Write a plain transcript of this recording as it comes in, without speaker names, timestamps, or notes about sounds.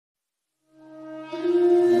Hold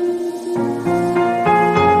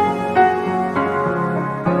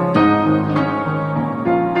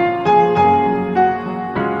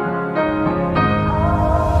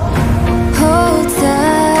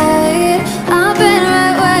tight, I've been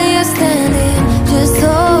right where you're standing. Just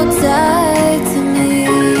hold tight to me.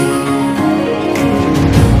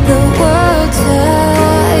 The world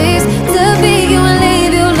tries to beat you and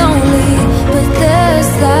leave you lonely, but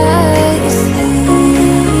there's light you see.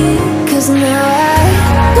 'Cause now I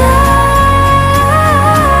know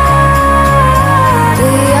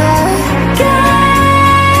we are God.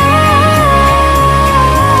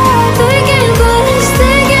 They can push,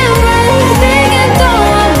 they can break, they can throw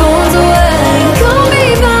our bones away. Call me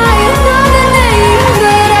by another name,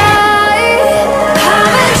 but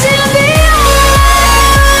I'm a champion.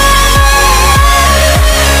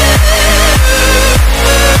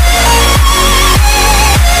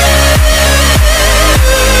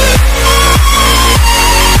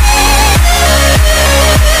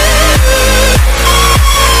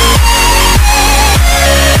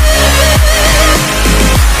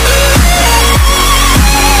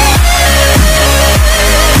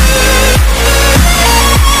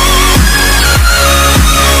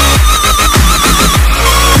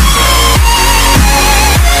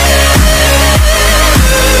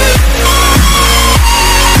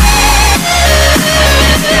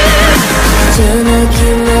 Trying to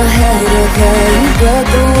keep my head okay, but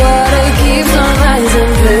the water keeps on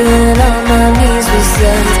rising, pulling on my knees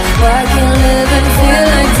besides. Why can't live and feel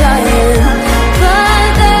like dying? But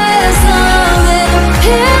there's something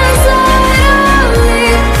inside of me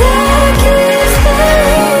that keeps me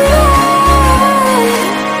alive.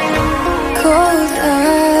 Cold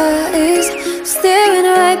eyes staring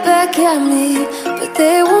right back at me, but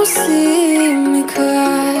they won't see me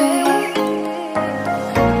cry.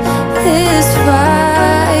 This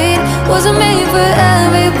fight wasn't made for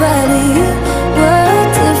everybody.